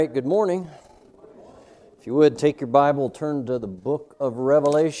Good morning. If you would, take your Bible, turn to the book of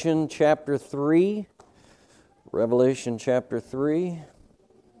Revelation, chapter 3. Revelation, chapter 3.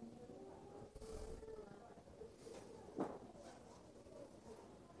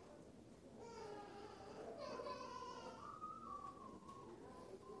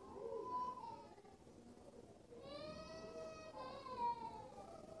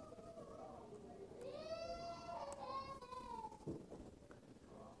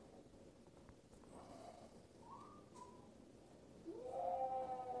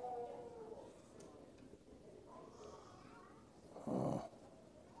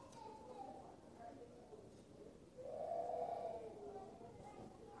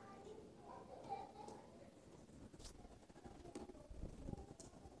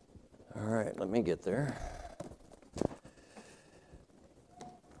 All right, let me get there.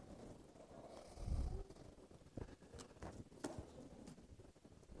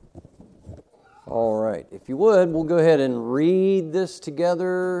 All right, if you would, we'll go ahead and read this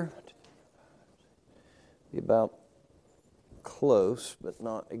together. Be about close, but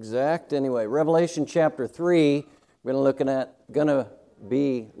not exact. Anyway, Revelation chapter 3, we're going to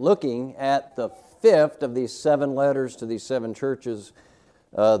be looking at the fifth of these seven letters to these seven churches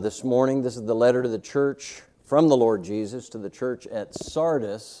this morning. This is the letter to the church from the Lord Jesus to the church at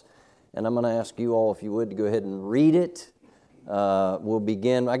Sardis. And I'm going to ask you all, if you would, to go ahead and read it. We'll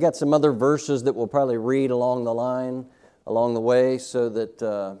begin. I got some other verses that we'll probably read along the way, so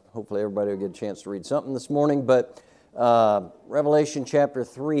that hopefully everybody will get a chance to read something this morning. But Revelation chapter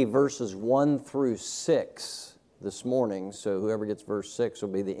 3, verses 1 through 6 this morning. So whoever gets verse 6 will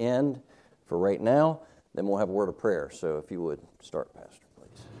be the end for right now. Then we'll have a word of prayer. So if you would, start, Pastor.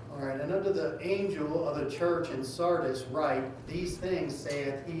 All right, and unto the angel of the church in Sardis write, These things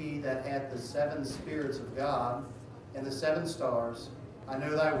saith he that hath the seven spirits of God and the seven stars. I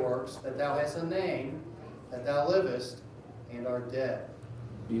know thy works, that thou hast a name, that thou livest, and art dead.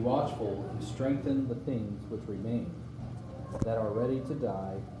 Be watchful, and strengthen the things which remain, that are ready to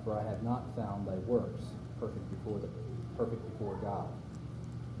die, for I have not found thy works perfect before God.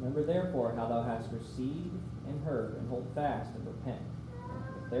 Remember therefore how thou hast received and heard, and hold fast and repent.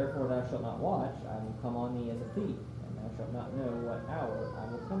 Therefore thou shalt not watch, I will come on thee as a thief, and thou shalt not know what hour I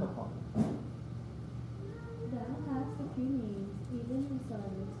will come upon thee. Thou hast a few names, even in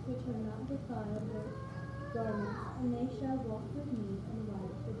Sardis, which have not defiled their garments, and they shall walk with me in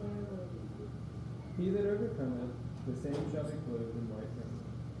white, for they are worthy. He that overcometh, the same shall be clothed in white raiment.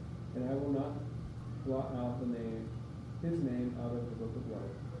 And I will not blot out his name out of the book of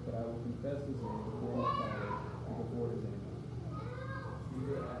life, but I will confess his name before my Father and before his angels.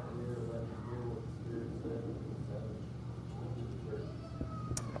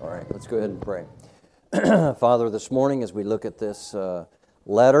 All right, let's go ahead and pray. Father, this morning as we look at this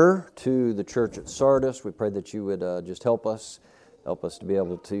letter to the church at Sardis, we pray that you would just help us to be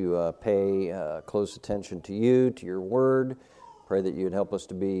able to pay close attention to you, to your word. Pray that you would help us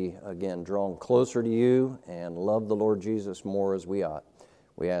to be, again, drawn closer to you and love the Lord Jesus more as we ought.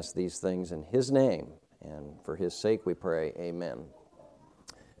 We ask these things in his name, and for his sake we pray, amen.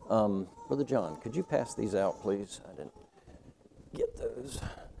 Brother John, could you pass these out, please? I didn't get those.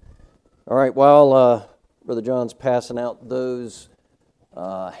 All right, while Brother John's passing out those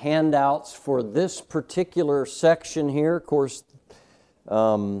handouts for this particular section here, of course,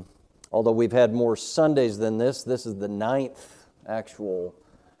 although we've had more Sundays than this is the 9th actual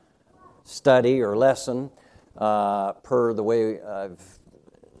study or lesson per the way I've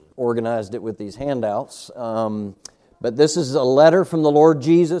organized it with these handouts. But this is a letter from the Lord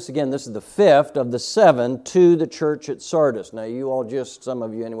Jesus. Again, this is the fifth of the seven to the church at Sardis. Now, you all some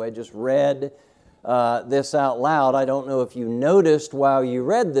of you anyway, just read this out loud. I don't know if you noticed while you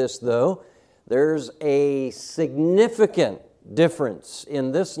read this, though, there's a significant difference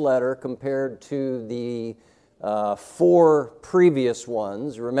in this letter compared to the four previous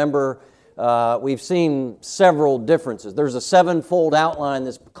ones. Remember, we've seen several differences. There's a sevenfold outline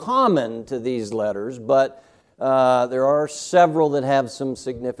that's common to these letters, but there are several that have some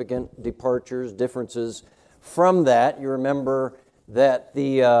significant departures, differences from that. You remember that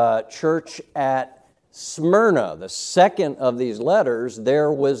the church at Smyrna, the second of these letters,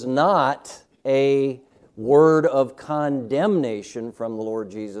 there was not a word of condemnation from the Lord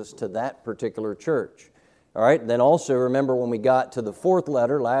Jesus to that particular church. All right, then also remember when we got to the fourth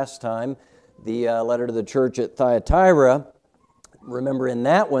letter last time, the letter to the church at Thyatira, remember in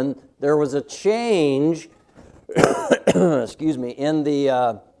that one, there was a change in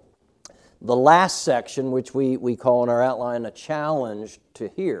the last section, which we call in our outline a challenge to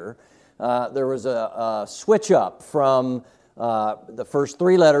hear. There was a switch up from The first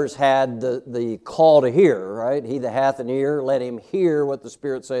three letters had the call to hear, right? He that hath an ear, let him hear what the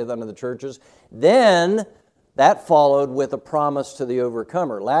Spirit saith unto the churches. Then that followed with a promise to the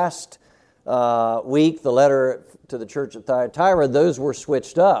overcomer. Last week, the letter to the church at Thyatira, those were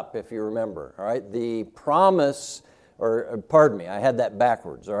switched up, if you remember, all right? The promise, pardon me, I had that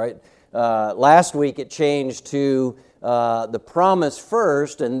backwards, all right? Last week it changed to the promise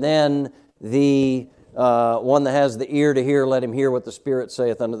first, and then the one that has the ear to hear, let him hear what the Spirit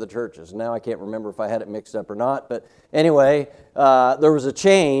saith unto the churches. Now I can't remember if I had it mixed up or not, but anyway, there was a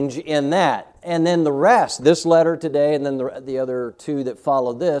change in that. And then the rest, this letter today and then the other two that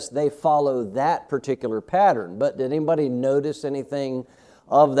follow this, they follow that particular pattern. But did anybody notice anything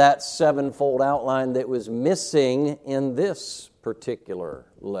of that sevenfold outline that was missing in this particular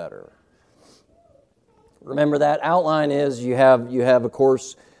letter? Remember, that outline is you have of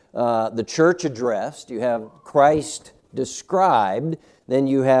course, the church addressed, you have Christ described, then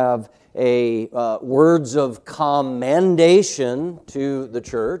you have words of commendation to the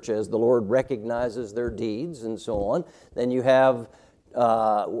church as the Lord recognizes their deeds and so on. Then you have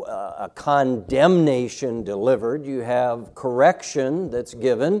a condemnation delivered. You have correction that's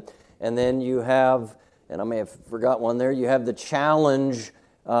given. And then you have, and I may have forgot one there, you have the challenge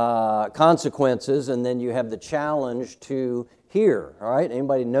consequences, and then you have the challenge to hear. All right?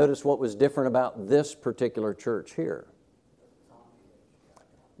 Anybody notice what was different about this particular church here?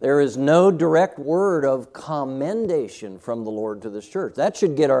 There is no direct word of commendation from the Lord to this church. That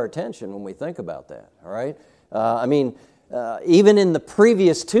should get our attention when we think about that, all right? Even in the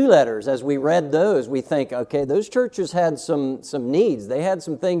previous two letters, as we read those, we think, okay, those churches had some needs. They had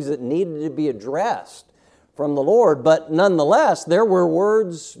some things that needed to be addressed from the Lord, but nonetheless, there were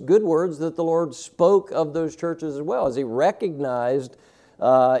good words that the Lord spoke of those churches as well, as He recognized,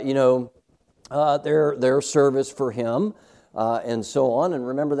 their service for Him. And so on. And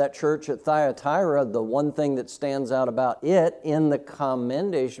remember that church at Thyatira, the one thing that stands out about it in the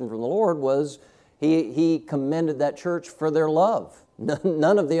commendation from the Lord was he commended that church for their love.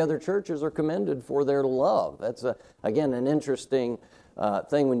 None of the other churches are commended for their love. That's, again, an interesting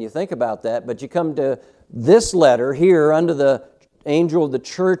thing when you think about that. But you come to this letter here under the angel of the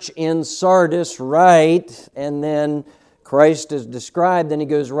church in Sardis, right? And then Christ is described, then he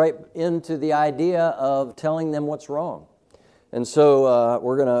goes right into the idea of telling them what's wrong. And so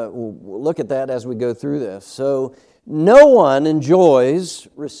we'll look at that as we go through this. So no one enjoys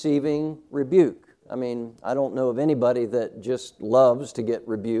receiving rebuke. I mean, I don't know of anybody that just loves to get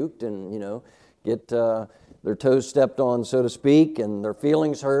rebuked and, get their toes stepped on, so to speak, and their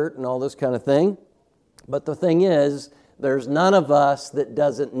feelings hurt and all this kind of thing. But the thing is, there's none of us that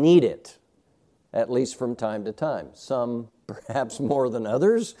doesn't need it, at least from time to time. Some perhaps more than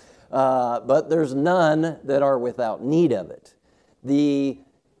others, but there's none that are without need of it. The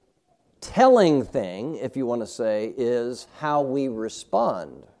telling thing, if you want to say, is how we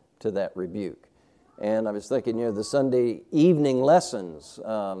respond to that rebuke. And I was thinking, the Sunday evening lessons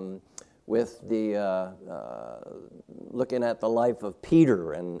with the looking at the life of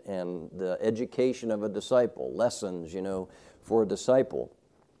Peter and the education of a disciple, lessons, for a disciple.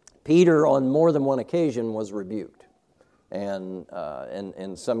 Peter, on more than one occasion, was rebuked. And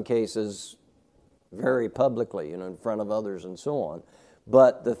in some cases, very publicly, in front of others and so on.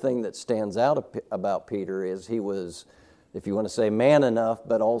 But the thing that stands out about Peter is he was, if you want to say, man enough,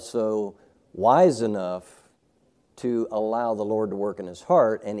 but also wise enough to allow the Lord to work in his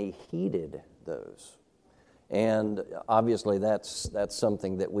heart, and he heeded those. And obviously that's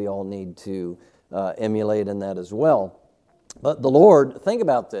something that we all need to emulate in that as well. But the Lord, think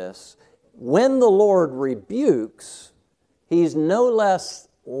about this, when the Lord rebukes, he's no less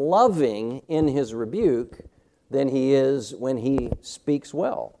loving in his rebuke than he is when he speaks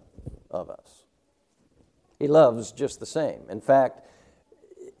well of us. He loves just the same. In fact,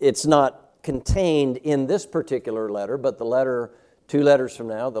 it's not contained in this particular letter, but the letter, 2 letters from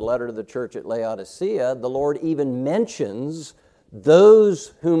now, the letter to the church at Laodicea, the Lord even mentions,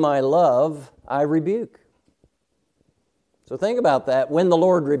 those whom I love, I rebuke. So think about that. When the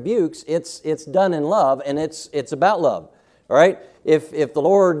Lord rebukes, it's done in love, and it's about love. All right? If the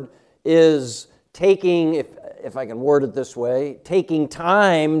Lord is taking, if I can word it this way, taking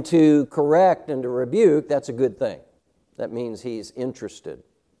time to correct and to rebuke, that's a good thing. That means he's interested,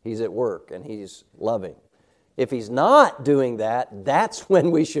 he's at work, and he's loving. If he's not doing that, that's when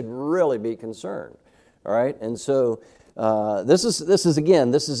we should really be concerned. All right? And so this is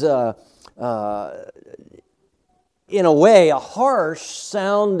in a way a harsh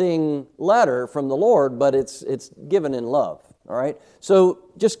sounding letter from the Lord, but it's given in love. All right? So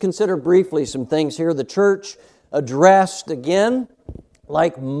just consider briefly some things here. The church addressed, again,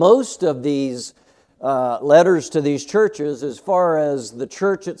 like most of these letters to these churches, as far as the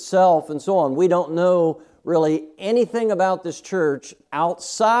church itself and so on. We don't know really anything about this church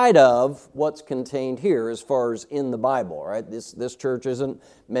outside of what's contained here as far as in the Bible, right? This church isn't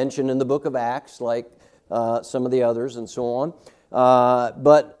mentioned in the book of Acts like some of the others and so on.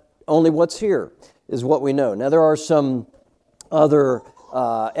 But only what's here is what we know. Now, there are some other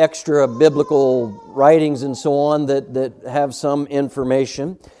extra biblical writings and so on that have some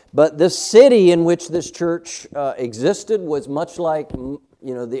information. But this city in which this church existed was much like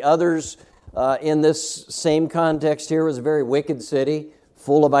the others in this same context here. Was a very wicked city,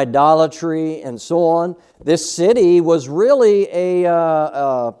 full of idolatry and so on. This city was really if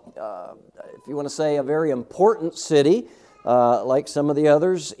you want to say, a very important city, like some of the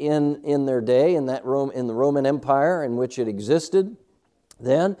others in their day, in the Roman Empire in which it existed.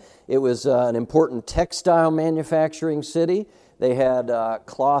 Then it was an important textile manufacturing city. They had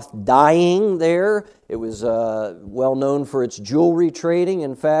cloth dyeing there. It was well known for its jewelry trading.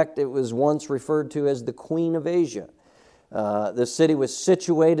 In fact, it was once referred to as the Queen of Asia. The city was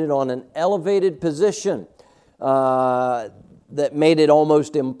situated on an elevated position that made it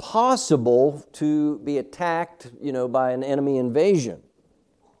almost impossible to be attacked, by an enemy invasion.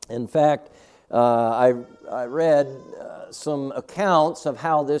 In fact, I read some accounts of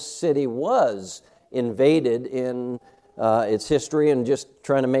how this city was invaded in its history, and just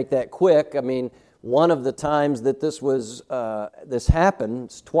trying to make that quick. I mean, one of the times that this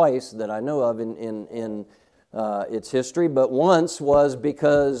happened, twice that I know of in its history, but once was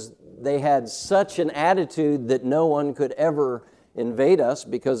because they had such an attitude that no one could ever invade us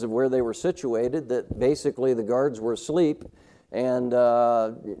because of where they were situated, that basically the guards were asleep and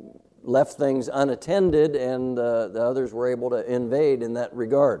left things unattended, and the others were able to invade in that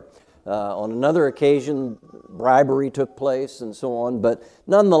regard. On another occasion, bribery took place and so on, but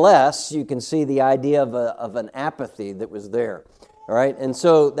nonetheless, you can see the idea of an apathy that was there. All right, and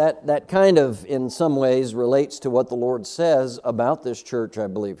so that kind of, in some ways, relates to what the Lord says about this church, I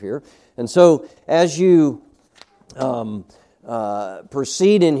believe, here. And so, as you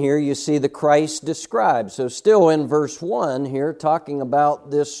proceed in here, you see the Christ described. So still in verse 1 here, talking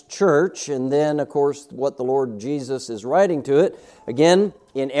about this church, and then, of course, what the Lord Jesus is writing to it. Again,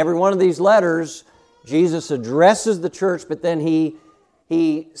 in every one of these letters, Jesus addresses the church, but then He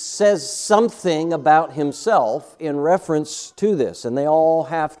says something about Himself in reference to this. And they all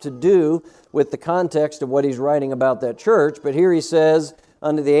have to do with the context of what He's writing about that church. But here He says,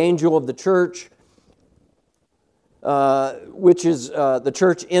 unto the angel of the church, which is the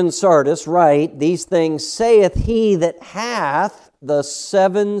church in Sardis, write, these things saith He that hath the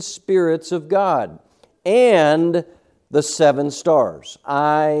 7 spirits of God and the 7 stars.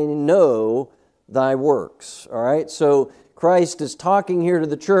 I know thy works. All right, so Christ is talking here to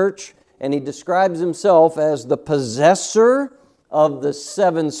the church, and He describes Himself as the possessor of the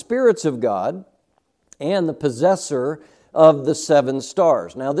 7 spirits of God and the possessor of the 7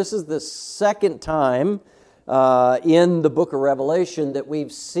 stars. Now, this is the second time in the book of Revelation that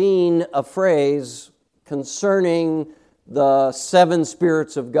we've seen a phrase concerning the 7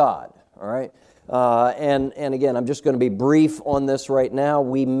 spirits of God. All right, and again, I'm just going to be brief on this right now.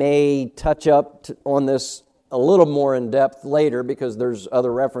 We may touch up on this a little more in depth later because there's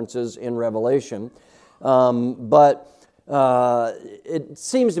other references in Revelation. But it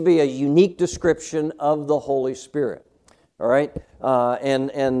seems to be a unique description of the Holy Spirit. All right?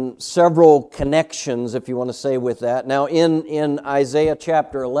 And several connections, if you want to say, with that. Now, in Isaiah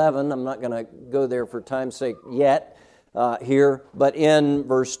chapter 11, I'm not going to go there for time's sake yet here, but in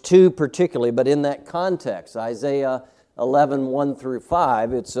verse 2 particularly, but in that context, Isaiah 11, 1 through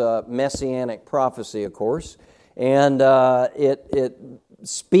 5, it's a messianic prophecy, of course, and it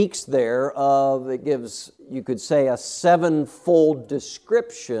speaks there of, it gives, you could say, a 7-fold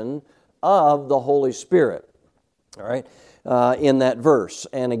description of the Holy Spirit, all right, in that verse.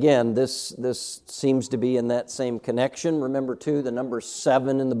 And again, this seems to be in that same connection. Remember, too, the number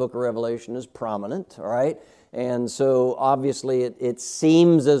 7 in the book of Revelation is prominent, all right? And so, obviously, it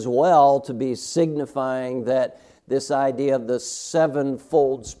seems as well to be signifying that this idea of the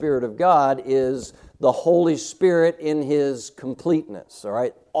 7-fold Spirit of God is the Holy Spirit in His completeness, all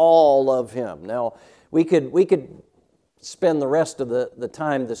right? All of Him. Now, we could spend the rest of the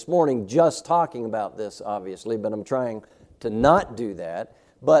time this morning just talking about this, obviously, but I'm trying to not do that.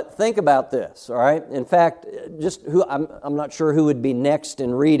 But think about this, all right? In fact, I'm not sure who would be next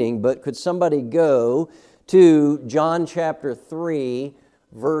in reading, but could somebody go to John chapter 3,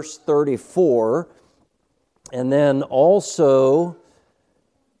 verse 34, and then also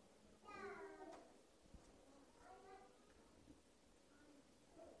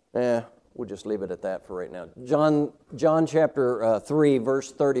We'll just leave it at that for right now. John chapter 3,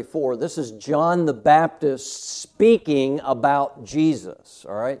 verse 34. This is John the Baptist speaking about Jesus.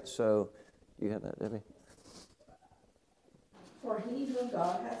 All right, so you have that, Debbie? For he whom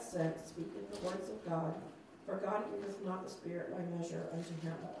God hath sent speaketh the words of God, for God giveth not the Spirit by measure unto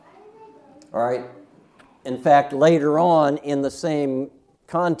him. All right. In fact, later on in the same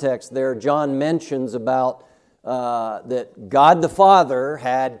context there, John mentions about that God the Father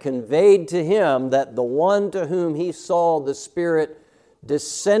had conveyed to him that the one to whom he saw the Spirit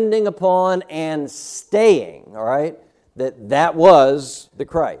descending upon and staying, all right, that was the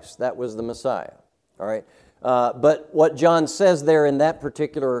Christ, that was the Messiah, all right. But what John says there in that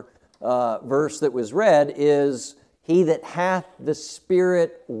particular verse that was read is, he that hath the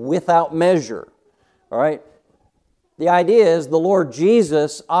Spirit without measure, all right. The idea is the Lord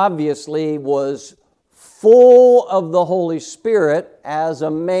Jesus obviously was full of the Holy Spirit as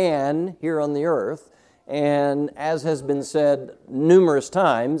a man here on the earth. And as has been said numerous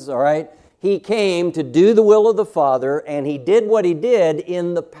times, all right, he came to do the will of the Father, and he did what he did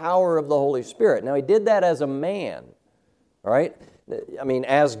in the power of the Holy Spirit. Now, he did that as a man, all right? I mean,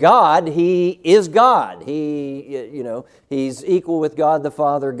 as God, he is God. He's equal with God the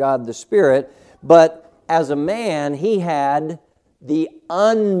Father, God the Spirit. But as a man, he had the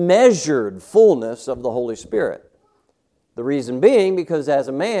unmeasured fullness of the Holy Spirit. The reason being because as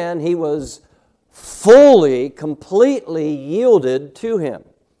a man, he was fully, completely yielded to him.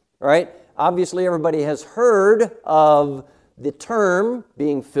 Right? Obviously, everybody has heard of the term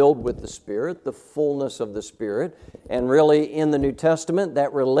being filled with the Spirit, the fullness of the Spirit. And really, in the New Testament,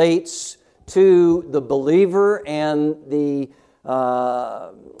 that relates to the believer and the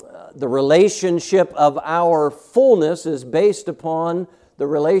relationship of our fullness is based upon the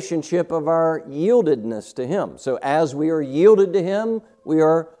relationship of our yieldedness to Him. So as we are yielded to Him, we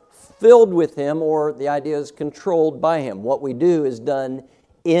are filled with Him, or the idea is controlled by Him. What we do is done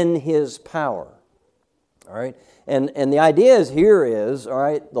in His power. All right? And the idea is, all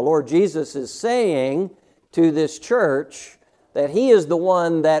right, the Lord Jesus is saying to this church that He is the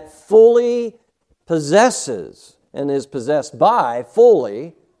one that fully possesses and is possessed by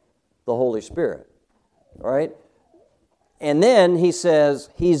fully the Holy Spirit. All right? And then He says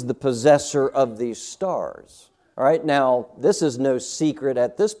He's the possessor of these stars. All right? Now, this is no secret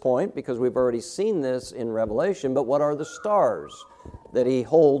at this point because we've already seen this in Revelation, but what are the stars that He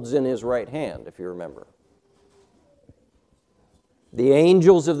holds in His right hand, if you remember? The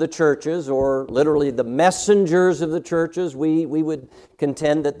angels of the churches, or literally the messengers of the churches, we would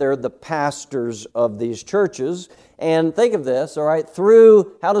contend that they're the pastors of these churches. And think of this, all right,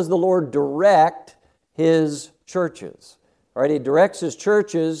 through, how does the Lord direct His churches? All right, He directs His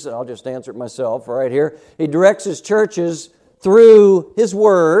churches, I'll just answer it myself right here. He directs His churches through His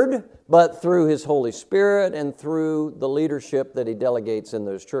Word, but through His Holy Spirit and through the leadership that He delegates in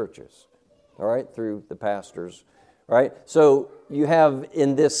those churches. All right, through the pastors. All right, so you have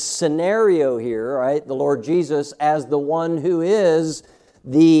in this scenario here, right, the Lord Jesus as the one who is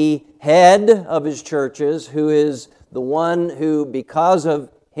the head of His churches, who is the one who, because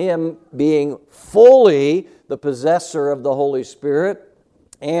of Him being fully the possessor of the Holy Spirit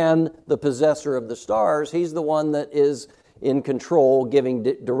and the possessor of the stars, He's the one that is in control, giving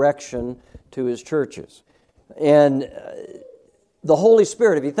direction to His churches. And the Holy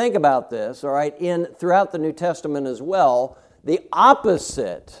Spirit, if you think about this, all right, throughout the New Testament as well, the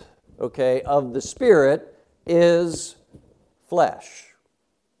opposite, okay, of the Spirit is flesh.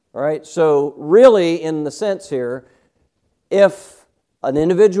 All right, so really in the sense here, if an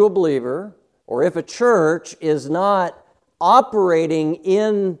individual believer or if a church is not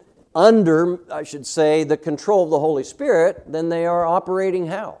operating under, I should say, the control of the Holy Spirit, then they are operating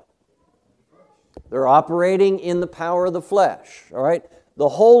how? They're operating in the power of the flesh, all right? The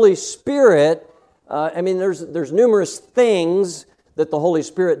Holy Spirit, there's numerous things that the Holy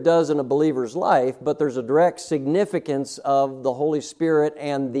Spirit does in a believer's life, but there's a direct significance of the Holy Spirit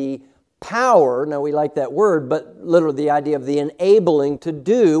and the power, now we like that word, but literally the idea of the enabling to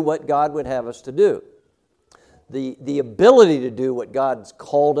do what God would have us to do. The ability to do what God's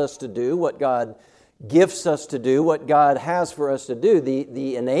called us to do, what God gifts us to do, what God has for us to do.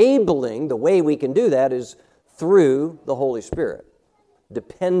 The enabling, the way we can do that is through the Holy Spirit.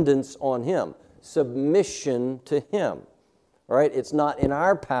 Dependence on Him. Submission to Him. All right? It's not in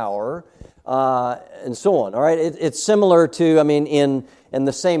our power, and so on. All right? It's similar to, in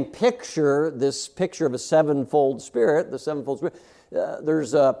the same picture, this picture of a sevenfold Spirit,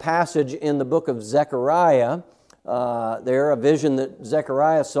 there's a passage in the book of Zechariah, a vision that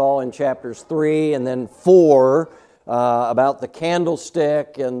Zechariah saw in chapters 3 and then 4, about the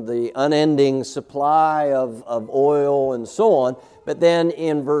candlestick and the unending supply of oil and so on. But then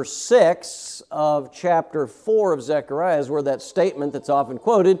in verse 6 of chapter 4 of Zechariah is where that statement that's often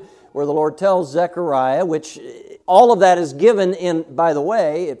quoted, where the Lord tells Zechariah, which all of that is given in, by the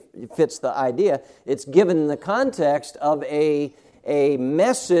way, it fits the idea, it's given in the context of a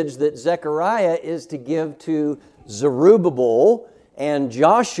message that Zechariah is to give to Zerubbabel and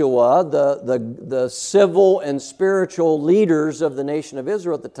Joshua, the civil and spiritual leaders of the nation of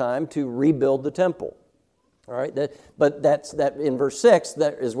Israel at the time, to rebuild the temple. All right, but that's in verse 6,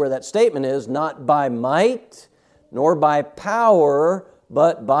 that is where that statement is, not by might nor by power,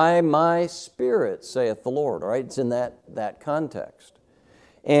 but by my Spirit, saith the Lord. All right, it's in that context.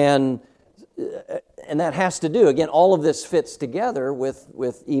 And that has to do, again, all of this fits together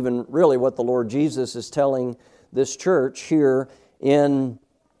with even really what the Lord Jesus is telling this church here in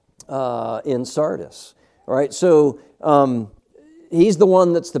Sardis. All right, so He's the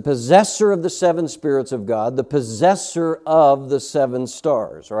one that's the possessor of the seven spirits of God, the possessor of the seven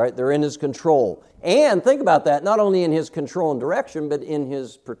stars. All right, they're in His control. And think about that, not only in His control and direction, but in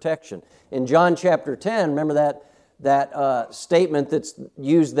His protection. In John chapter 10, remember that statement that's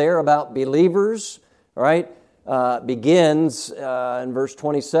used there about believers, all right? Begins in verse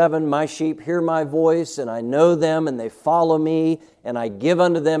 27, my sheep hear my voice, and I know them, and they follow me, and I give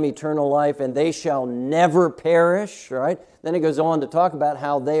unto them eternal life, and they shall never perish, right? Then it goes on to talk about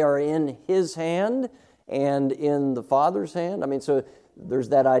how they are in His hand and in the Father's hand. I mean, so there's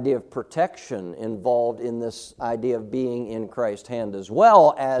that idea of protection involved in this idea of being in Christ's hand, as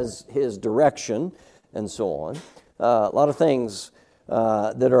well as His direction and so on. A lot of things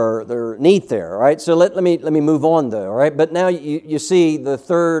they're neat there, all right? So let me move on though, all right? But now you see the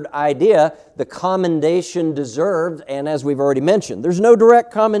third idea, the commendation deserved, and as we've already mentioned, there's no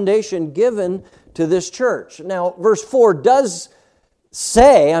direct commendation given to this church. Now, verse 4 does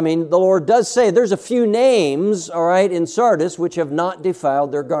say, the Lord does say, there's a few names, all right, in Sardis which have not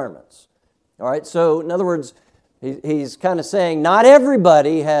defiled their garments, all right? So, in other words, he's kind of saying not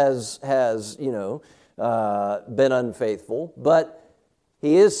everybody has been unfaithful, but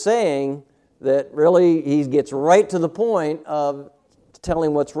he is saying that really he gets right to the point of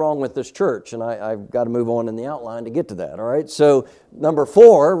telling what's wrong with this church. And I've got to move on in the outline to get to that, all right? So number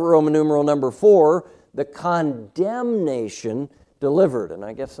 4, Roman numeral number 4, the condemnation delivered. And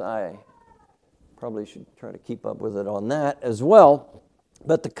I guess I probably should try to keep up with it on that as well.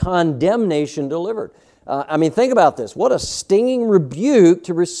 But the condemnation delivered. Think about this. What a stinging rebuke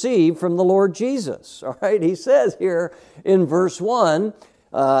to receive from the Lord Jesus. All right, He says here in verse 1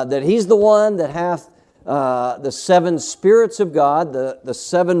 that He's the one that hath the seven spirits of God, the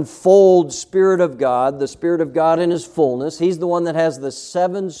sevenfold Spirit of God, the Spirit of God in His fullness. He's the one that has the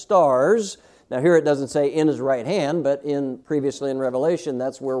seven stars. Now here it doesn't say in His right hand, but previously in Revelation,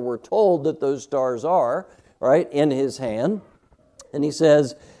 that's where we're told that those stars are, right, in His hand. And He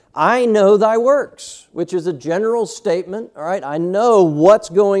says, I know thy works, which is a general statement, all right? I know what's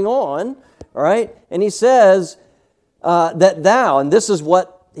going on, all right? And He says that thou, and this is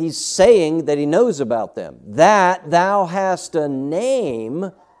what He's saying that He knows about them, that thou hast a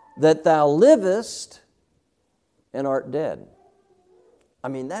name, that thou livest and art dead.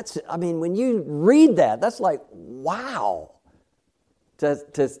 When you read that, that's like, wow.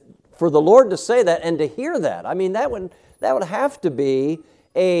 For the Lord to say that and to hear that, that would have to be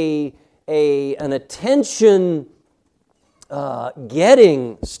an attention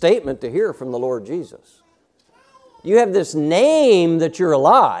getting statement to hear from the Lord Jesus. You have this name that you're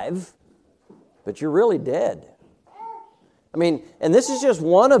alive, but you're really dead. And this is just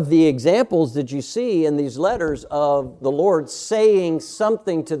one of the examples that you see in these letters of the Lord saying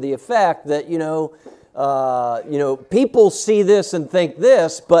something to the effect that, people see this and think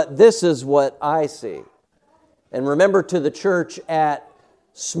this, but this is what I see. And remember to the church at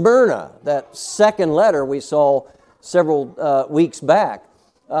Smyrna, that second letter we saw several weeks back,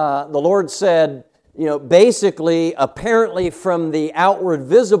 the Lord said, basically, apparently from the outward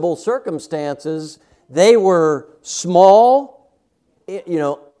visible circumstances, they were small,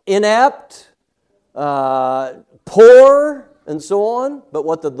 inept, poor, and so on. But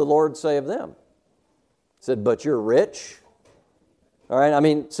what did the Lord say of them? He said, but you're rich. All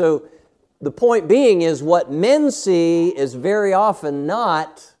right, so the point being is what men see is very often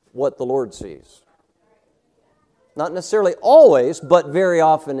not what the Lord sees. Not necessarily always, but very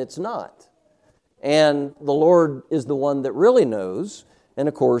often it's not. And the Lord is the one that really knows and,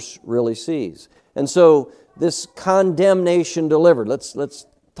 of course, really sees. And so this condemnation delivered, let's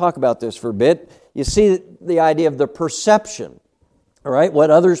talk about this for a bit. You see the idea of the perception. All right, what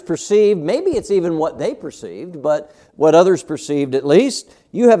others perceived, maybe it's even what they perceived, but what others perceived at least,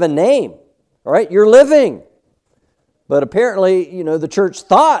 you have a name. All right, you're living. But apparently, the church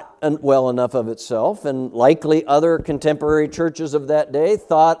thought well enough of itself, and likely other contemporary churches of that day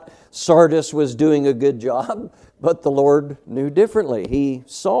thought Sardis was doing a good job, but the Lord knew differently. He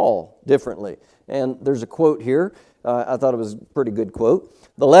saw differently. And there's a quote here. I thought it was a pretty good quote.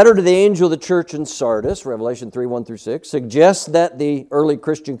 The letter to the angel of the church in Sardis, Revelation 3:1-6, suggests that the early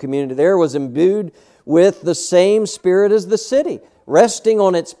Christian community there was imbued with the same spirit as the city, resting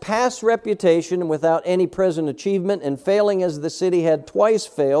on its past reputation and without any present achievement, and failing as the city had twice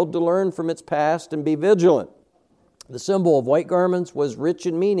failed to learn from its past and be vigilant. The symbol of white garments was rich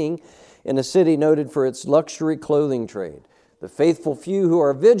in meaning in a city noted for its luxury clothing trade. The faithful few who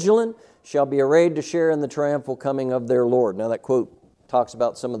are vigilant shall be arrayed to share in the triumphal coming of their Lord. Now that quote talks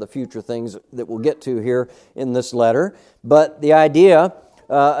about some of the future things that we'll get to here in this letter. But the idea,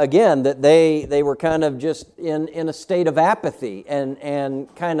 again, that they were kind of just in a state of apathy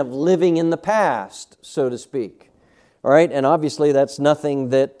and kind of living in the past, so to speak. All right, and obviously that's nothing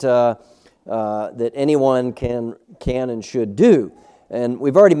that that anyone can and should do. And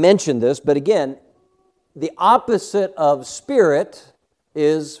we've already mentioned this, but again, the opposite of spirit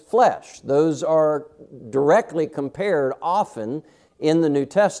is flesh. Those are directly compared often in the New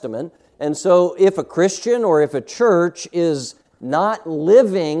Testament. And so if a Christian or if a church is not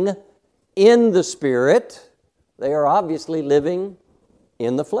living in the Spirit, they are obviously living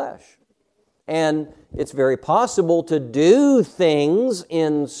in the flesh. And it's very possible to do things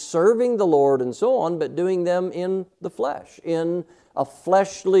in serving the Lord and so on, but doing them in the flesh, in a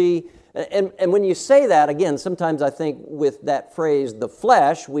fleshly. And when you say that, again, sometimes I think with that phrase, the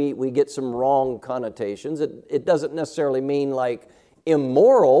flesh, we get some wrong connotations. It doesn't necessarily mean like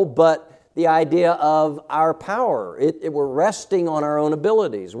immoral, but the idea of our power. We're resting on our own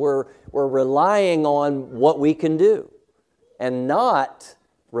abilities. We're relying on what we can do and not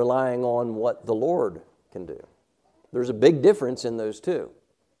relying on what the Lord can do. There's a big difference in those two.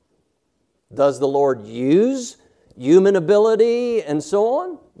 Does the Lord use human ability and so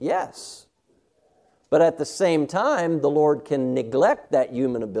on? Yes. But at the same time, the Lord can neglect that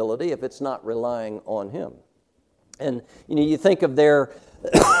human ability if it's not relying on Him. And you think of their,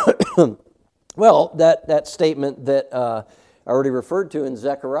 well, that statement that I already referred to in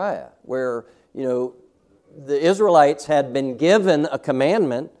Zechariah, where, the Israelites had been given a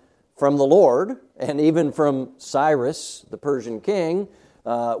commandment from the Lord, and even from Cyrus, the Persian king,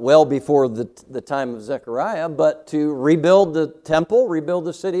 well before the time of Zechariah, but to rebuild the temple, rebuild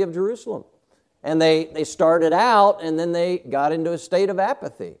the city of Jerusalem. And they started out, and then they got into a state of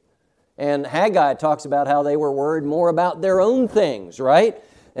apathy. And Haggai talks about how they were worried more about their own things, right?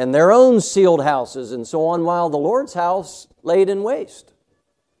 And their own sealed houses and so on, while the Lord's house laid in waste.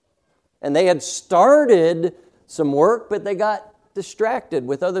 And they had started some work, but they got distracted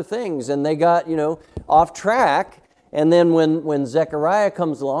with other things, and they got, off track. And then when Zechariah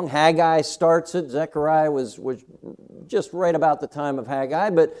comes along, Haggai starts it. Zechariah was just right about the time of Haggai,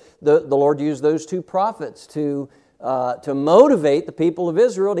 but the Lord used those two prophets to motivate the people of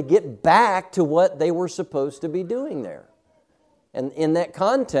Israel to get back to what they were supposed to be doing there. And in that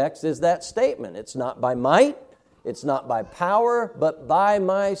context is that statement. It's not by might, it's not by power, but by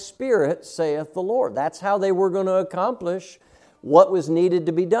my Spirit, saith the Lord. That's how they were going to accomplish what was needed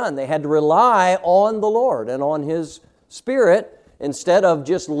to be done. They had to rely on the Lord and on His Spirit instead of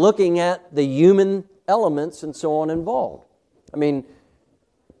just looking at the human elements and so on involved. I mean,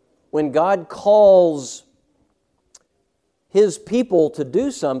 when God calls His people to do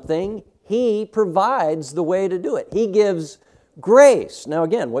something, He provides the way to do it. He gives grace. Now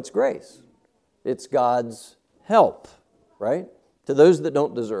again, what's grace? It's God's help, right? To those that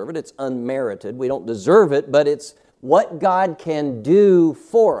don't deserve it, it's unmerited. We don't deserve it, but it's what God can do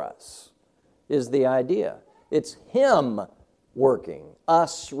for us is the idea. It's Him working,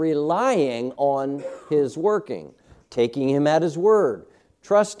 us relying on His working, taking Him at His word,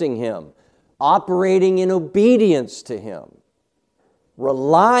 trusting Him, operating in obedience to Him,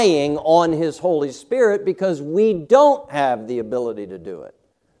 relying on His Holy Spirit because we don't have the ability to do it,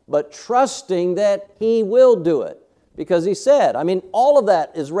 but trusting that He will do it because He said. I mean, all of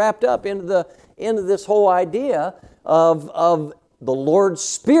that is wrapped up into this whole idea of the Lord's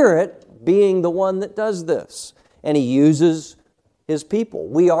Spirit being the one that does this. And He uses His people.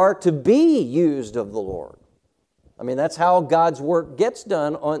 We are to be used of the Lord. I mean, that's how God's work gets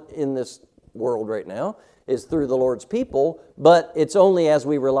done in this world right now, is through the Lord's people, but it's only as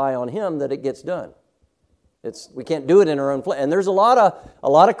we rely on Him that it gets done. We can't do it in our own flesh. And there's a lot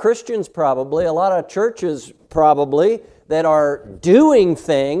of Christians probably, a lot of churches probably that are doing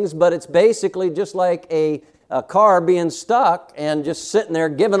things, but it's basically just like a car being stuck and just sitting there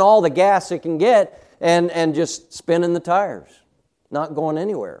giving all the gas it can get and just spinning the tires, not going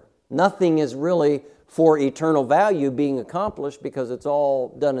anywhere. Nothing is really for eternal value being accomplished because it's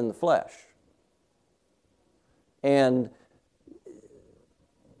all done in the flesh. And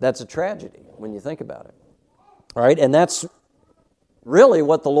that's a tragedy when you think about it. All right, and that's really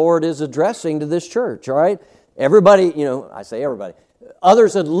what the Lord is addressing to this church, all right? Everybody, I say everybody,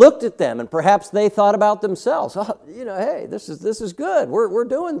 others had looked at them and perhaps they thought about themselves, hey, this is good. We're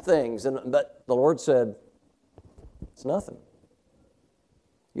doing things. But the Lord said, it's nothing.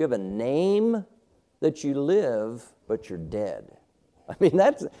 You have a name that you live, but you're dead. I mean,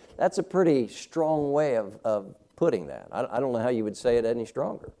 that's a pretty strong way of putting that. I don't know how you would say it any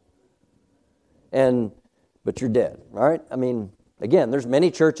stronger. But you're dead, all right? I mean, again, there's many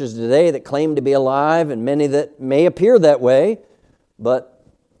churches today that claim to be alive and many that may appear that way,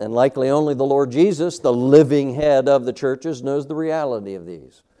 and likely only the Lord Jesus, the living head of the churches, knows the reality of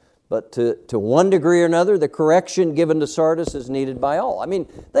these. But to one degree or another, the correction given to Sardis is needed by all. I mean,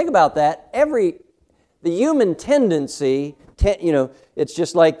 think about that. The human tendency, it's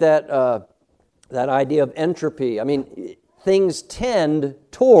just like that idea of entropy. I mean, things tend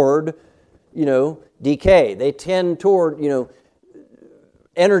toward, decay. They tend toward,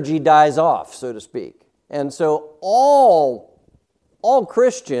 energy dies off, so to speak. And so all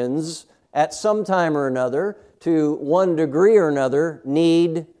Christians at some time or another, to one degree or another,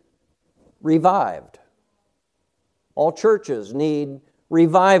 need revived. All churches need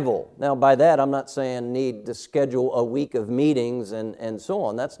revival. Now, by that, I'm not saying need to schedule a week of meetings and so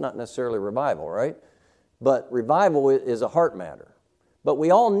on. That's not necessarily revival, right? But revival is a heart matter. But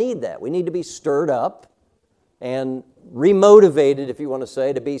we all need that. We need to be stirred up and remotivated, if you want to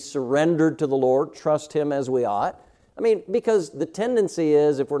say, to be surrendered to the Lord, trust Him as we ought. I mean, because the tendency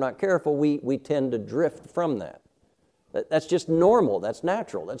is, if we're not careful, we tend to drift from that. That's just normal. That's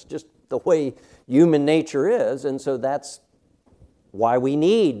natural. That's just the way human nature is. And so that's why we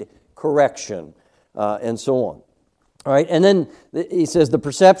need correction and so on. All right, and then he says the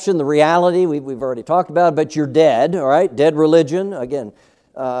perception, the reality, we've already talked about, but you're dead, all right? Dead religion, again,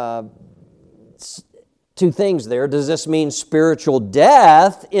 two things there. Does this mean spiritual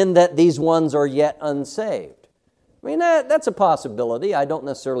death in that these ones are yet unsaved? I mean, that's a possibility. I don't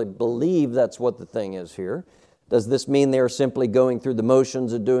necessarily believe that's what the thing is here. Does this mean they're simply going through the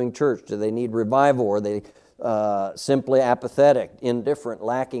motions of doing church? Do they need revival? Or are they simply apathetic, indifferent,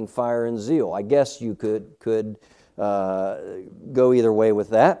 lacking fire and zeal? I guess you could go either way with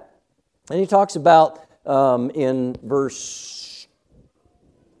that. And he talks about in verse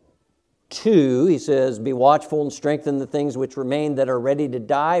 2, he says, be watchful and strengthen the things which remain that are ready to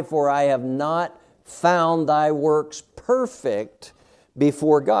die, for I have not found thy works perfect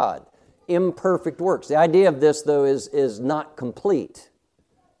before God. Imperfect works. The idea of this, though, is not complete.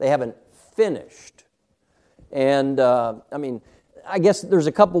 They haven't finished. And, I guess there's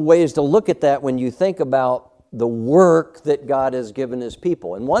a couple ways to look at that when you think about the work that God has given His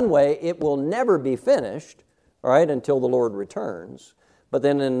people. In one way, it will never be finished, all right, until the Lord returns. But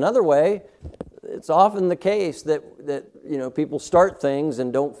then in another way, it's often the case that people start things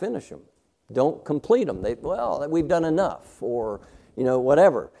and don't finish them, don't complete them. We've done enough, or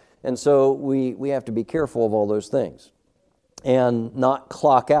whatever. And so we have to be careful of all those things and not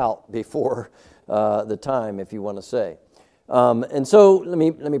clock out before the time, if you want to say. And so let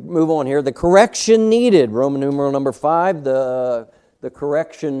me move on here. The correction needed, Roman numeral number 5, the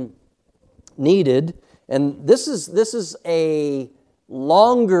correction needed. And this is a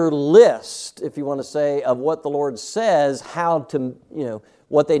longer list, if you want to say, of what the Lord says, how to,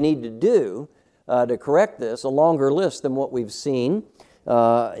 what they need to do to correct this, a longer list than what we've seen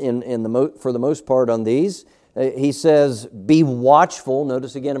for the most part on these. He says, be watchful.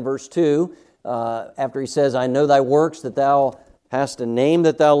 Notice again in verse 2, after he says, I know thy works, that thou hast a name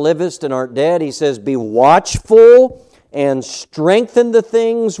that thou livest and art dead. He says, be watchful and strengthen the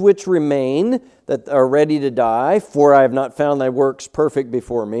things which remain that are ready to die, for I have not found thy works perfect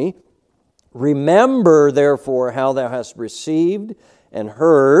before me. Remember, therefore, how thou hast received and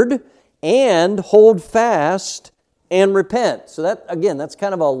heard, and hold fast and repent. So that's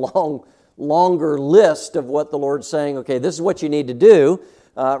kind of a longer list of what the Lord's saying. Okay, this is what you need to do.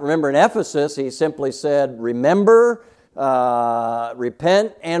 Remember in Ephesus, he simply said, remember,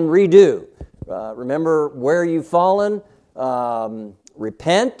 repent, and redo. Remember where you've fallen,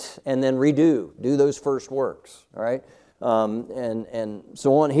 repent, and then redo. Do those first works, all right? And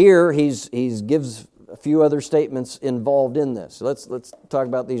so on here, he gives a few other statements involved in this. So let's talk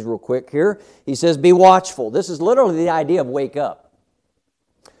about these real quick here. He says, be watchful. This is literally the idea of wake up.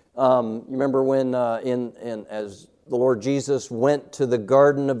 You remember when as the Lord Jesus went to the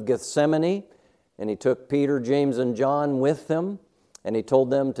Garden of Gethsemane, and He took Peter, James, and John with Him, and He told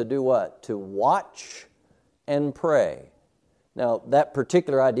them to do what? To watch and pray. Now, that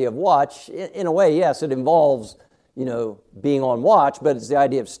particular idea of watch, in a way, yes, it involves, being on watch, but it's the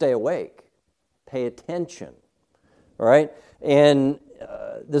idea of stay awake, pay attention, all right? And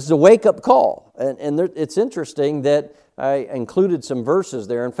this is a wake-up call, and it's interesting that I included some verses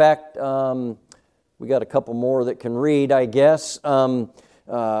there. In fact, we got a couple more that can read, I guess.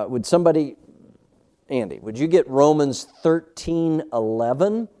 Would somebody, Andy, would you get Romans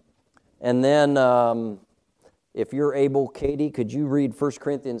 13:11? And then, if you're able, Katie, could you read 1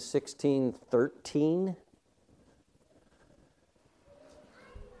 Corinthians 16:13?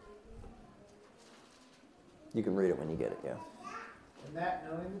 You can read it when you get it, yeah. And that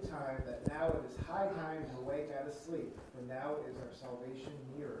knowing the time, that now it is high time to awake out of sleep, for now is our salvation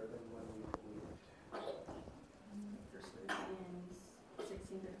nearer than when we believed. 1 Corinthians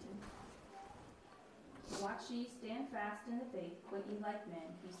 16:13. Watch ye, stand fast in the faith, what ye like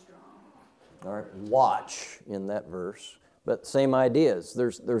men, be strong. All right, watch in that verse, but same ideas.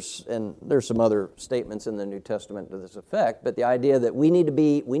 There's some other statements in the New Testament to this effect, but the idea that we need to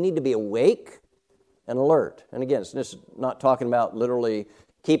be awake and alert. And again, it's just not talking about literally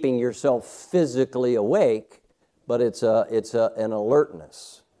keeping yourself physically awake, but it's an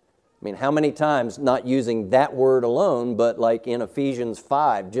alertness. I mean, how many times, not using that word alone, but like in Ephesians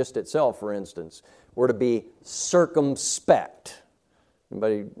 5, just itself, for instance, we're to be circumspect.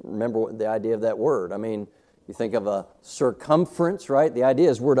 Anybody remember the idea of that word? I mean, you think of a circumference, right? The idea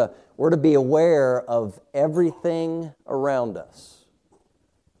is we're to be aware of everything around us.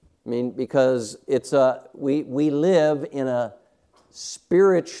 I mean, because we live in a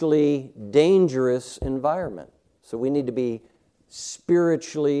spiritually dangerous environment. So we need to be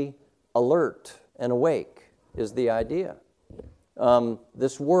spiritually alert and awake, is the idea.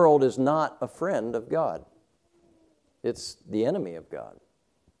 This world is not a friend of God. It's the enemy of God.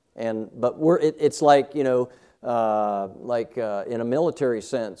 But it's like, in a military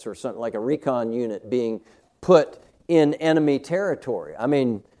sense or something, like a recon unit being put in enemy territory. I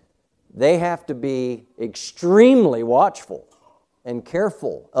mean, they have to be extremely watchful and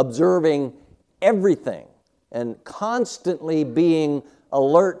careful, observing everything and constantly being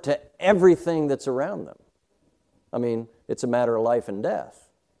alert to everything that's around them. I mean, it's a matter of life and death.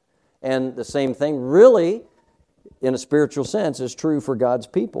 And the same thing really, in a spiritual sense, is true for God's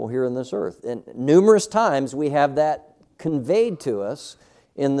people here in this earth. And numerous times we have that conveyed to us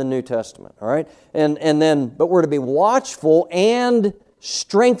in the New Testament, all right? But we're to be watchful and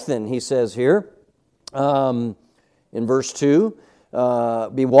strengthen, he says here, in verse 2,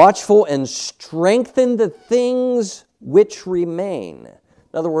 be watchful and strengthen the things which remain.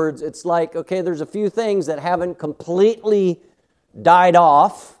 In other words, it's like, okay, there's a few things that haven't completely died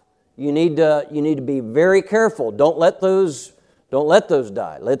off. You need to be very careful. Don't let those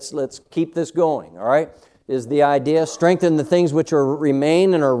die. Let's keep this going, all right? Is the idea. Strengthen the things which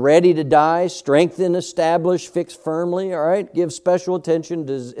remain and are ready to die. Strengthen, establish, fix firmly, all right? Give special attention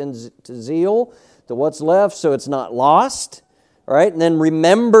to zeal, to what's left, so it's not lost, all right? And then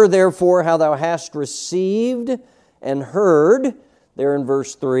remember, therefore, how thou hast received and heard, there in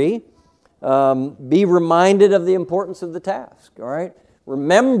verse 3. Be reminded of the importance of the task, all right?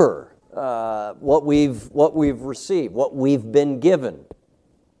 Remember what we've received, what we've been given.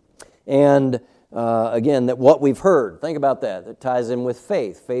 And again, that what we've heard. Think about that. It ties in with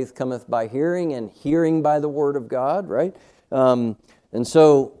faith. Faith cometh by hearing, and hearing by the word of God, right? And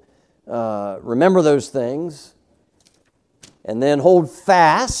so, remember those things. And then hold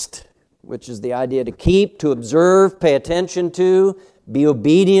fast, which is the idea to keep, to observe, pay attention to, be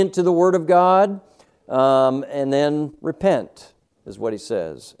obedient to the word of God. And then repent, is what he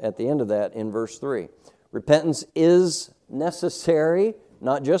says at the end of that in verse 3. Repentance is necessary,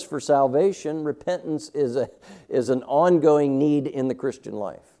 not just for salvation. Repentance is an ongoing need in the Christian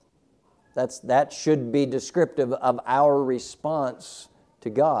life. That should be descriptive of our response to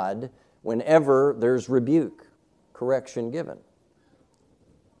God whenever there's rebuke, correction given.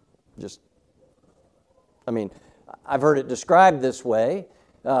 I've heard it described this way.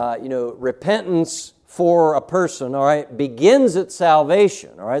 Repentance for a person, all right, begins at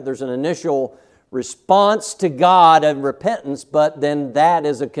salvation, all right? There's an initial response to God and repentance, but then that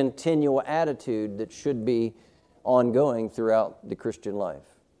is a continual attitude that should be ongoing throughout the Christian life.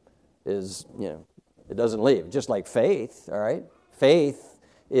 It doesn't leave. Just like faith, all right? Faith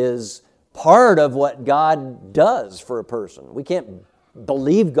is part of what God does for a person. We can't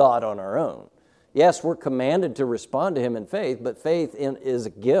believe God on our own. Yes, we're commanded to respond to Him in faith, but faith is a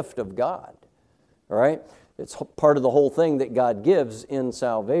gift of God. All right? It's part of the whole thing that God gives in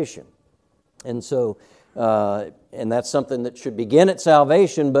salvation. And so, and that's something that should begin at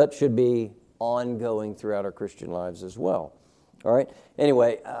salvation, but should be ongoing throughout our Christian lives as well. All right?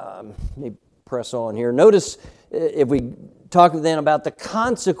 Anyway, let me press on here. Notice, if we talk then about the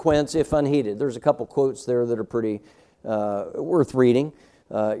consequence if unheeded. There's a couple quotes there that are pretty worth reading.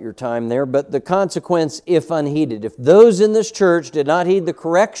 Your time there, but the consequence if unheeded. If those in this church did not heed the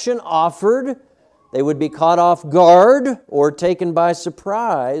correction offered, they would be caught off guard or taken by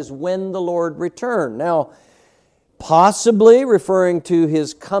surprise when the Lord returned. Now, possibly referring to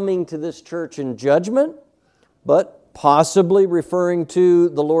His coming to this church in judgment, but possibly referring to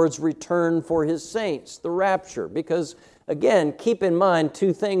the Lord's return for His saints, the rapture. Because, again, keep in mind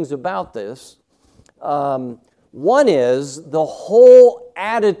two things about this. One is the whole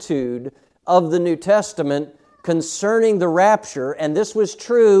attitude of the New Testament concerning the rapture, and this was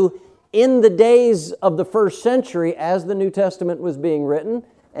true in the days of the first century as the New Testament was being written,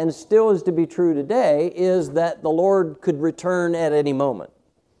 and still is to be true today, is that the Lord could return at any moment.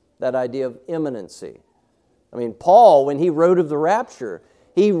 That idea of imminency. I mean, Paul, when he wrote of the rapture,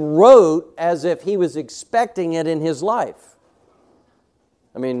 he wrote as if he was expecting it in his life.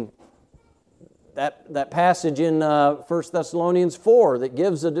 I mean, that passage in 1 Thessalonians 4 that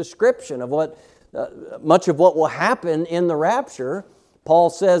gives a description of what much of what will happen in the rapture.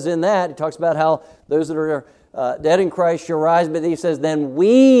 Paul says in that, he talks about how those that are dead in Christ shall rise, but he says, then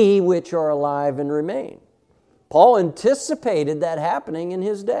we which are alive and remain. Paul anticipated that happening in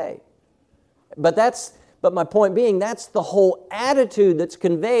his day. But my point being, that's the whole attitude that's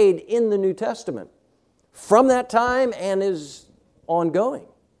conveyed in the New Testament from that time and is ongoing.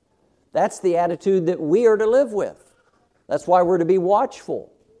 That's the attitude that we are to live with. That's why we're to be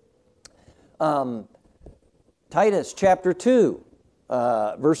watchful. Titus chapter 2,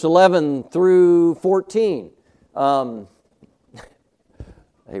 verse 11 through 14. I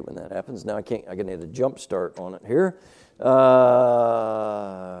hate when that happens. Now I need a jump start on it here.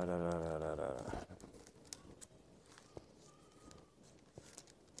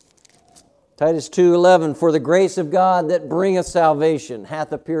 Titus 2:11, for the grace of God that bringeth salvation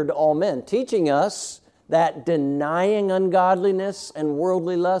hath appeared to all men, teaching us that denying ungodliness and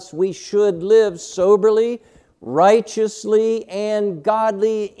worldly lusts, we should live soberly, righteously, and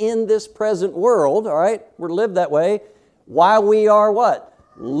godly in this present world. All right, we're to live that way while we are what?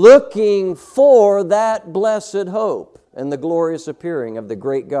 Looking for that blessed hope and the glorious appearing of the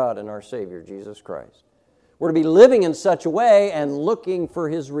great God and our Savior, Jesus Christ. We're to be living in such a way and looking for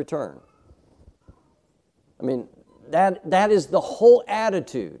His return. I mean, that is the whole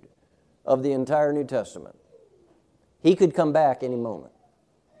attitude of the entire New Testament. He could come back any moment.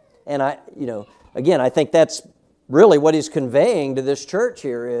 And I think that's really what he's conveying to this church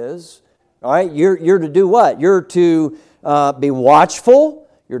here is, all right, you're to do what? You're to be watchful.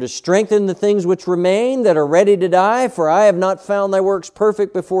 You're to strengthen the things which remain that are ready to die, for I have not found thy works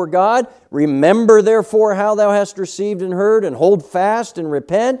perfect before God. Remember, therefore, how thou hast received and heard, and hold fast and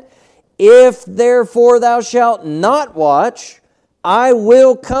repent. If therefore thou shalt not watch, I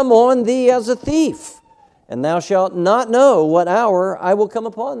will come on thee as a thief, and thou shalt not know what hour I will come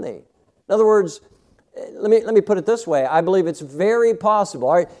upon thee. In other words, let me put it this way. I believe it's very possible.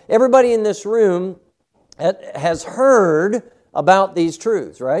 All right, everybody in this room has heard about these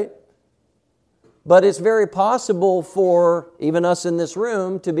truths, right? But it's very possible for even us in this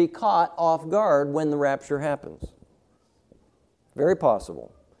room to be caught off guard when the rapture happens. Very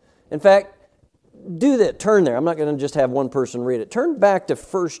possible. In fact, do that. Turn there. I'm not going to just have one person read it. Turn back to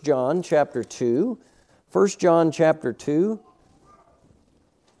 1 John chapter 2. 1 John chapter 2.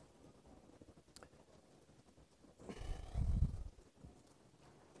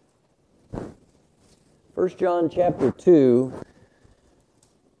 First John chapter 2,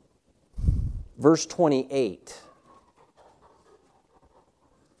 verse 28.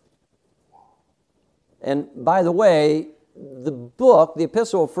 And by the way, the book, the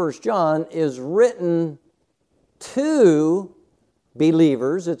epistle of 1 John, is written to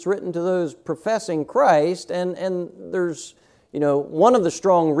believers. It's written to those professing Christ, and there's, one of the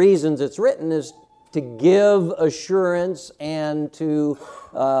strong reasons it's written is to give assurance and to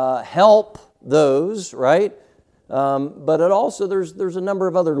help those, right? But it also, there's a number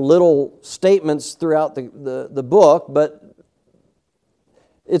of other little statements throughout the book, but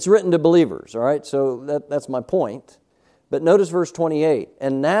it's written to believers, all right? So that's my point. But notice verse 28.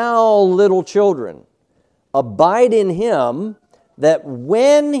 And now, little children, abide in Him, that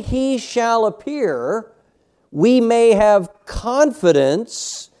when He shall appear, we may have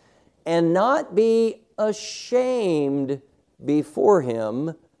confidence and not be ashamed before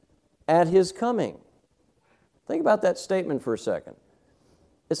Him at His coming. Think about that statement for a second.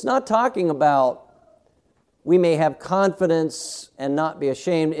 It's not talking about we may have confidence and not be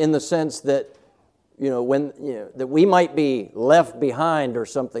ashamed in the sense that, that we might be left behind or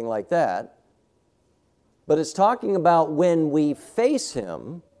something like that. But it's talking about when we face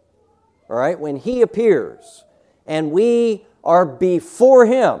Him, all right, when He appears and we are before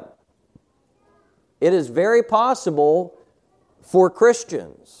Him. It is very possible for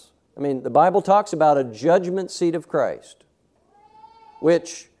Christians. The Bible talks about a judgment seat of Christ,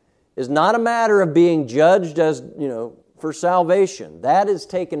 which is not a matter of being judged as, for salvation. That has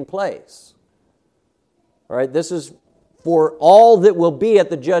taken place. All right, this is for all that will be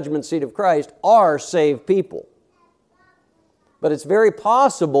at the judgment seat of Christ are saved people. But it's very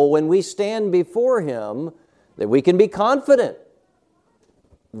possible when we stand before Him that we can be confident.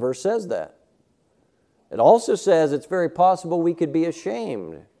 The verse says that. It also says it's very possible we could be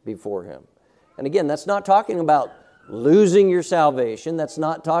ashamed before Him. And again, that's not talking about losing your salvation. That's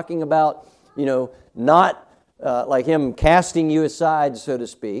not talking about, not like Him casting you aside, so to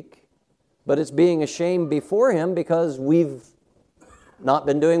speak. But it's being ashamed before Him because we've not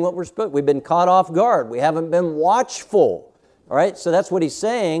been doing what we're supposed to. We've been caught off guard. We haven't been watchful. All right, so that's what He's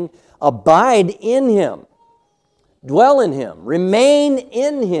saying. Abide in Him. Dwell in Him. Remain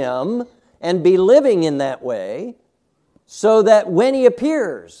in Him and be living in that way so that when He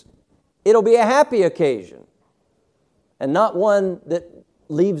appears, it'll be a happy occasion and not one that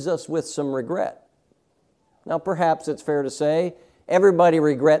leaves us with some regret. Now, perhaps it's fair to say everybody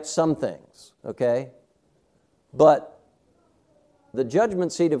regrets some things, okay? But the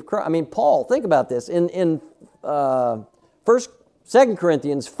judgment seat of Christ, Paul, think about this. In 2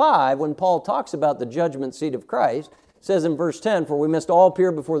 Corinthians 5, when Paul talks about the judgment seat of Christ, it says in verse 10, "For we must all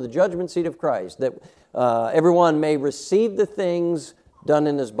appear before the judgment seat of Christ, that everyone may receive the things done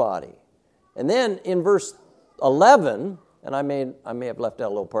in his body." And then in verse 11, and I may have left out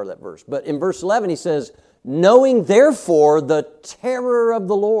a little part of that verse, but in verse 11 he says, "Knowing therefore the terror of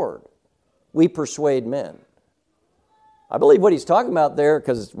the Lord, we persuade men." I believe what he's talking about there,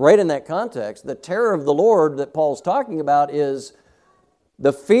 because right in that context, the terror of the Lord that Paul's talking about is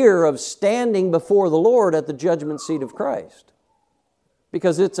the fear of standing before the Lord at the judgment seat of Christ.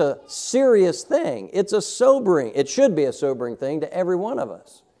 Because it's a serious thing. It should be a sobering thing to every one of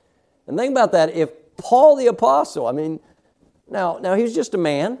us. And think about that. If Paul the Apostle, now he's just a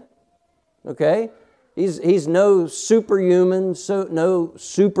man, okay? He's no superhuman, no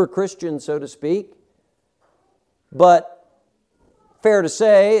super Christian, so to speak. But fair to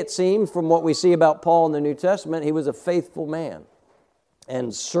say, it seems, from what we see about Paul in the New Testament, he was a faithful man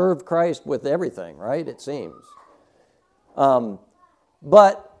and served Christ with everything, right? It seems.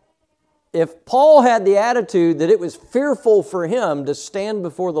 But if Paul had the attitude that it was fearful for him to stand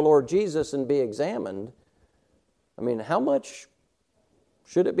before the Lord Jesus and be examined, how much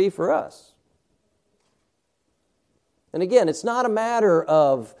should it be for us? And again, it's not a matter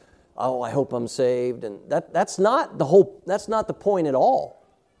of, I hope I'm saved, and that's not the point at all.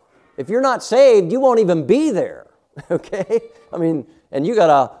 If you're not saved, you won't even be there, okay? And you got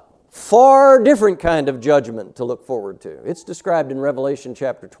a far different kind of judgment to look forward to. It's described in Revelation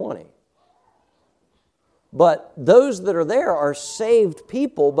chapter 20. But those that are there are saved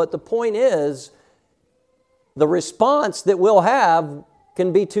people, but the point is, the response that we'll have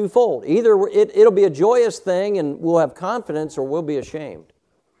can be twofold. Either it'll be a joyous thing and we'll have confidence, or we'll be ashamed.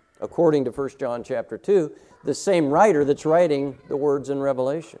 According to 1 John chapter 2, the same writer that's writing the words in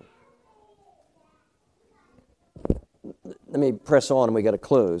Revelation. Let me press on and we got to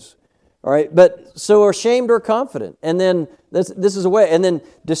close. All right, but so ashamed or confident. And then this is a way, and then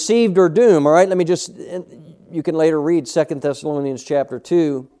deceived or doomed. All right, you can later read 2 Thessalonians chapter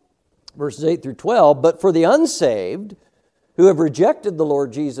 2, verses 8 through 12. But for the unsaved who have rejected the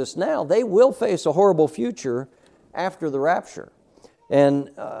Lord Jesus now, they will face a horrible future after the rapture.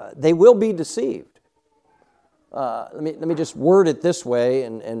 And they will be deceived. Let me just word it this way,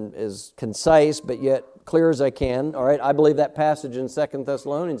 and as concise but yet clear as I can. All right, I believe that passage in 2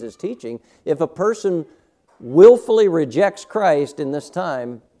 Thessalonians is teaching, if a person willfully rejects Christ in this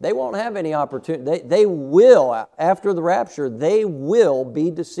time, they won't have any opportunity. They will, after the rapture, they will be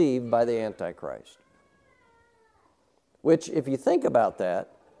deceived by the Antichrist. Which, if you think about that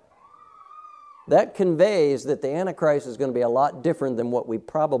conveys that the Antichrist is going to be a lot different than what we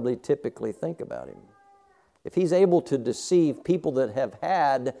probably typically think about him. If he's able to deceive people that have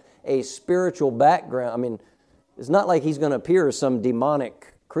had a spiritual background, It's not like he's going to appear as some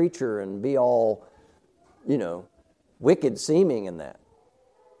demonic creature and be all, wicked seeming in that.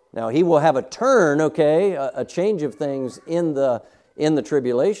 Now, he will have a turn, a change of things in the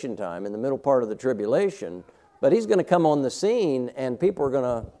tribulation time, in the middle part of the tribulation, but he's going to come on the scene and people are going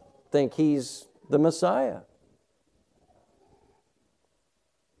to think he's the Messiah.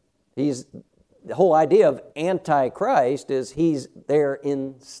 The whole idea of Antichrist is he's there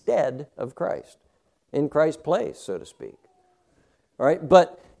instead of Christ, in Christ's place, so to speak. All right,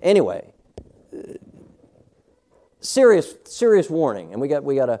 but anyway, serious warning, and we got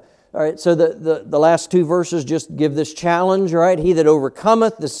to. All right, so the last two verses just give this challenge. Right, he that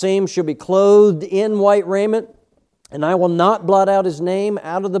overcometh, the same shall be clothed in white raiment, and I will not blot out his name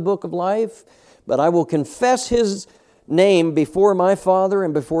out of the book of life, but I will confess his name before my Father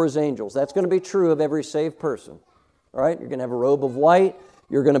and before his angels. That's going to be true of every saved person. All right, you're going to have a robe of white.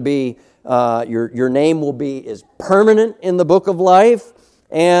 You're going to be your name is permanent in the book of life,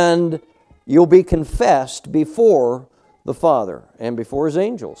 and you'll be confessed before the Father and before his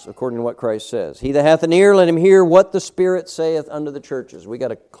angels, according to what Christ says. He that hath an ear, let him hear what the Spirit saith unto the churches. We got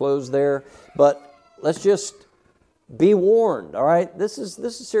to close there, but let's just be warned. All right, this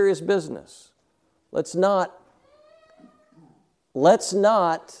is serious business. Let's not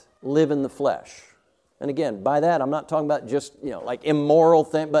live in the flesh. And again, by that, I'm not talking about just, like immoral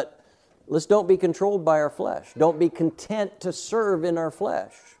thing, but let's don't be controlled by our flesh. Don't be content to serve in our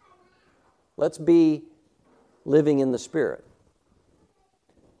flesh. Let's be living in the Spirit.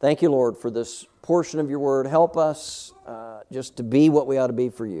 Thank you, Lord, for this portion of your word. Help us just to be what we ought to be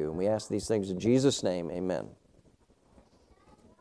for you. And we ask these things in Jesus' name. Amen.